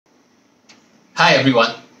Hi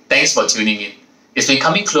everyone, thanks for tuning in. It's been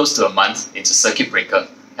coming close to a month into circuit breaker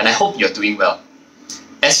and I hope you're doing well.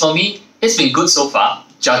 As for me, it's been good so far,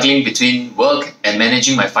 juggling between work and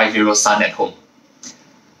managing my 5-year-old son at home.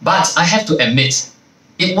 But I have to admit,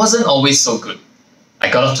 it wasn't always so good. I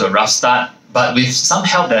got off to a rough start, but with some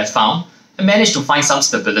help that I found, I managed to find some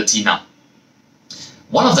stability now.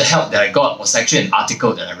 One of the help that I got was actually an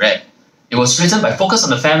article that I read. It was written by Focus on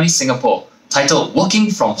the Family Singapore, titled Working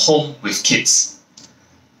from Home with Kids.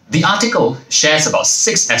 The article shares about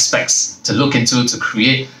 6 aspects to look into to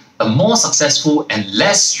create a more successful and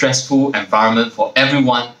less stressful environment for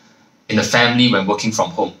everyone in the family when working from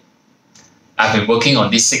home. I've been working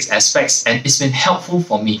on these 6 aspects and it's been helpful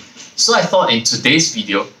for me. So I thought in today's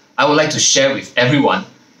video, I would like to share with everyone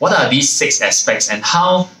what are these 6 aspects and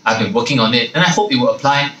how I've been working on it, and I hope it will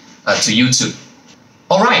apply to you too.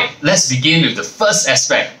 Alright, let's begin with the first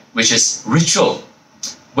aspect, which is ritual.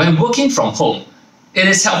 When working from home, it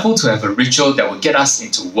is helpful to have a ritual that will get us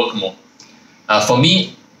into work mode. For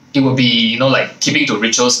me, it would be like keeping to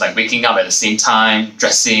rituals like waking up at the same time,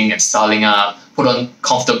 dressing and styling up, put on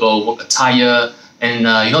comfortable work attire,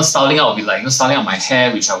 and styling out would be like styling out my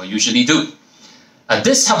hair, which I will usually do.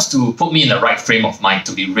 This helps to put me in the right frame of mind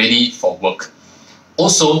to be ready for work.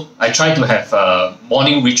 Also, I try to have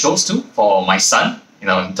morning rituals too for my son, in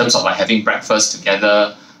terms of like having breakfast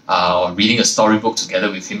together or reading a storybook together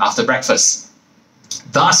with him after breakfast.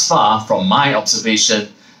 Thus far, from my observation,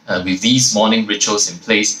 with these morning rituals in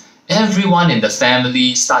place, everyone in the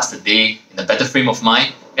family starts the day in a better frame of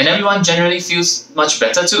mind, and everyone generally feels much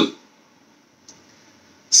better too.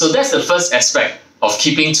 So that's the first aspect of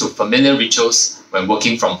keeping to familiar rituals when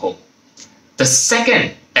working from home. The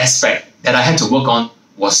second aspect that I had to work on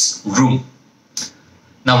was room.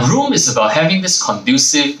 Now, room is about having this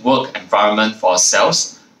conducive work environment for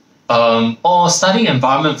ourselves or studying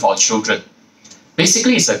environment for our children.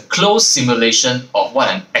 Basically, it's a close simulation of what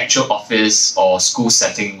an actual office or school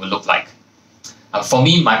setting will look like. For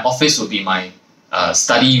me, my office would be my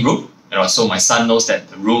study room. So my son knows that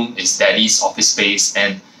the room is daddy's office space,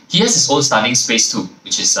 and he has his own studying space too,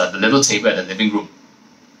 which is the little table at the living room.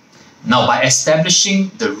 Now, by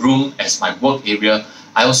establishing the room as my work area,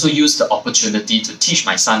 I also use the opportunity to teach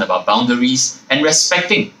my son about boundaries and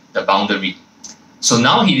respecting the boundary. So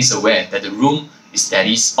now he is aware that the room is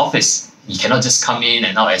daddy's office. He cannot just come in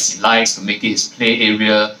and out as he likes to make it his play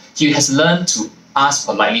area. He has learned to ask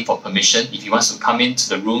politely for permission if he wants to come into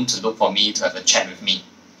the room to look for me, to have a chat with me.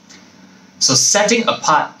 So setting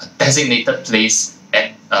apart a designated place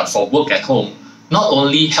for work at home not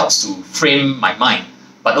only helps to frame my mind,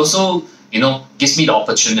 but also gives me the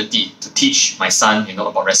opportunity to teach my son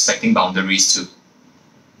about respecting boundaries too.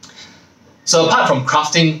 So apart from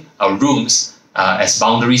crafting our rooms as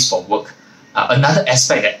boundaries for work, another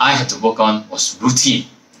aspect that I had to work on was routine.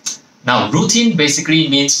 Now, routine basically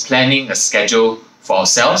means planning a schedule for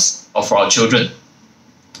ourselves or for our children.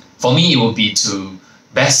 For me, it would be to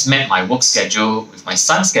best map my work schedule with my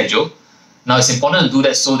son's schedule. Now, it's important to do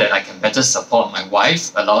that so that I can better support my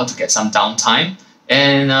wife, allow her to get some downtime,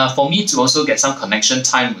 and for me to also get some connection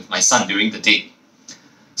time with my son during the day.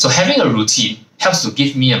 So having a routine helps to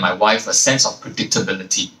give me and my wife a sense of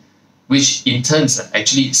predictability, which in turn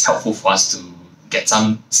actually is helpful for us to get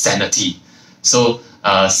some sanity. So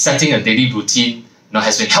setting a daily routine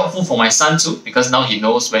has been helpful for my son too, because now he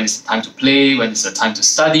knows when it's the time to play, when it's the time to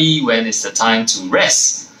study, when it's the time to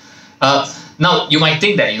rest. Now, you might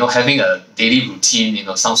think that having a daily routine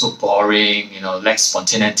sounds so boring, lacks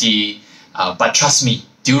spontaneity. But trust me,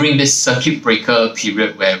 during this circuit breaker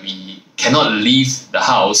period where we cannot leave the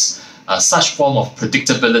house, such form of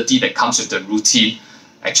predictability that comes with the routine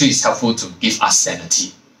actually is helpful to give us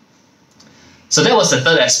sanity. So that was the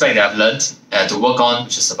third aspect that I've learned to work on,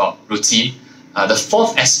 which is about routine. The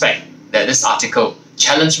fourth aspect that this article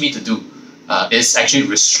challenged me to do is actually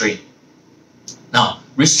restraint. Now,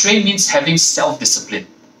 restraint means having self-discipline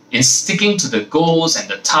in sticking to the goals and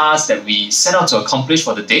the tasks that we set out to accomplish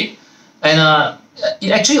for the day. And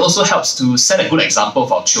it actually also helps to set a good example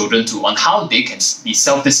for our children too on how they can be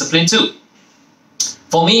self-disciplined too.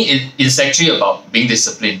 For me, it is actually about being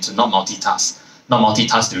disciplined to not multitask. Not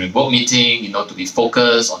multitask during work meeting, to be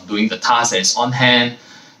focused on doing the task that is on hand.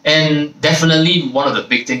 And definitely one of the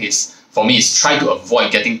big things is, for me, is try to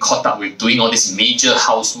avoid getting caught up with doing all this major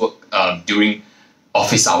housework during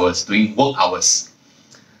office hours, during work hours.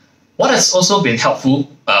 What has also been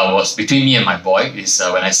helpful was between me and my boy is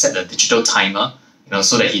when I set a digital timer,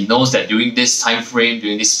 so that he knows that during this time frame,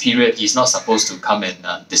 during this period, he's not supposed to come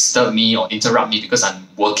and disturb me or interrupt me because I'm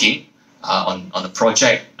working on a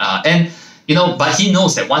project. But he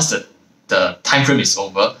knows that once the time frame is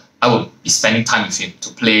over, I would be spending time with him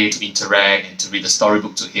to play, to interact, and to read a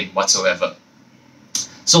storybook to him whatsoever.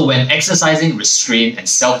 So when exercising restraint and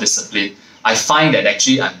self-discipline, I find that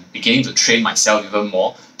actually I'm beginning to train myself even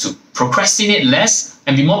more to procrastinate less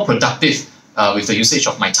and be more productive with the usage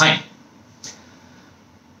of my time.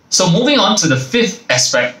 So moving on to the fifth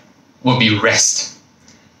aspect will be rest,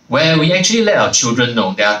 where we actually let our children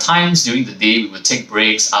know there are times during the day we will take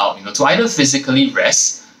breaks out, to either physically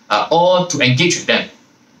rest or to engage with them,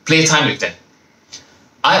 play time with them.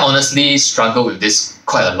 I honestly struggle with this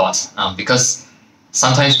quite a lot because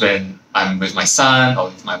sometimes when I'm with my son or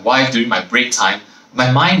with my wife during my break time,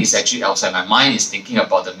 my mind is actually outside. My mind is thinking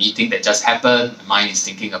about the meeting that just happened. My mind is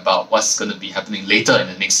thinking about what's going to be happening later in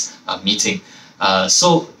the next meeting.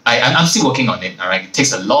 So I'm still working on it, all right? It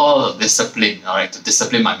takes a lot of discipline, all right, to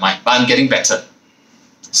discipline my mind, but I'm getting better.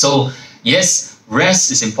 So yes,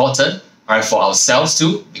 rest is important, all right, for ourselves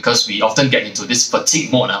too, because we often get into this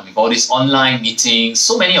fatigue mode with all these online meetings,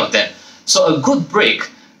 so many of them. So a good break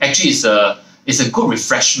actually is a good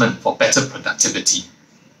refreshment for better productivity.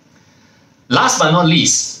 Last but not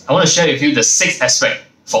least, I want to share with you the sixth aspect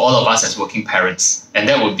for all of us as working parents, and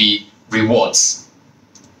that would be rewards.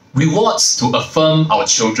 Rewards to affirm our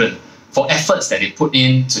children for efforts that they put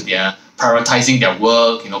into their prioritizing their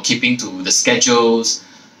work, keeping to the schedules.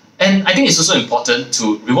 And I think it's also important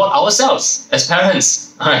to reward ourselves as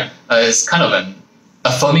parents. All right, it's kind of an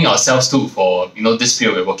affirming ourselves too for this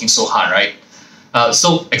period we're working so hard, right?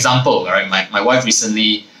 So example, all right, my wife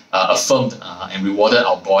recently affirmed and rewarded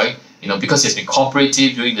our boy, because he's been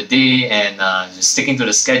cooperative during the day and just sticking to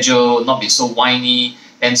the schedule, not being so whiny.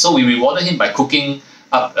 And so we rewarded him by cooking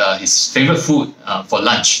up his favorite food for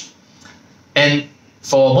lunch. And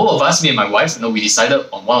for both of us, me and my wife, we decided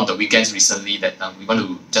on one of the weekends recently that we want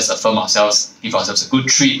to just affirm ourselves, give ourselves a good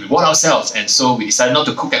treat, reward ourselves. And so we decided not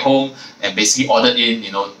to cook at home and basically ordered in,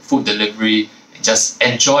 food delivery and just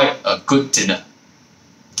enjoy a good dinner.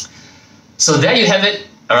 So there you have it.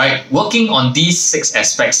 All right, working on these 6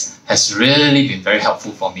 aspects has really been very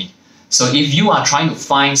helpful for me. So if you are trying to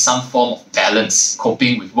find some form of balance,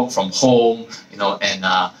 coping with work from home, and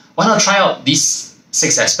why not try out these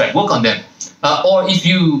 6 aspects, work on them. Or if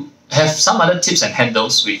you have some other tips and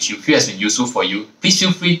handles which you feel has been useful for you, please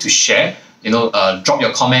feel free to share, drop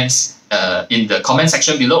your comments in the comment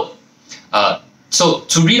section below. So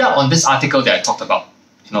to read up on this article that I talked about,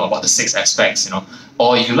 about the 6 aspects,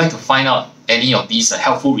 or if you'd like to find out any of these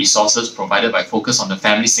helpful resources provided by Focus on the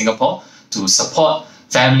Family Singapore to support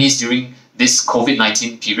families during this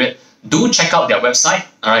COVID-19 period, do check out their website.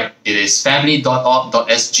 All right, it is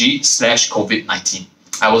family.org.sg/COVID-19.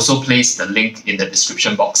 I also place the link in the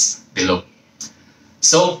description box below.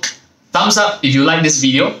 So thumbs up if you like this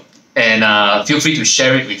video, and feel free to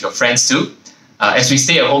share it with your friends too. As we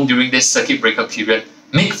stay at home during this circuit breaker period,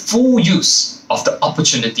 make full use of the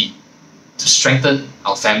opportunity to strengthen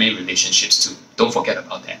our family relationships too. Don't forget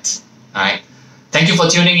about that. All right. Thank you for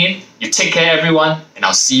tuning in. You take care, everyone, and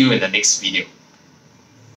I'll see you in the next video.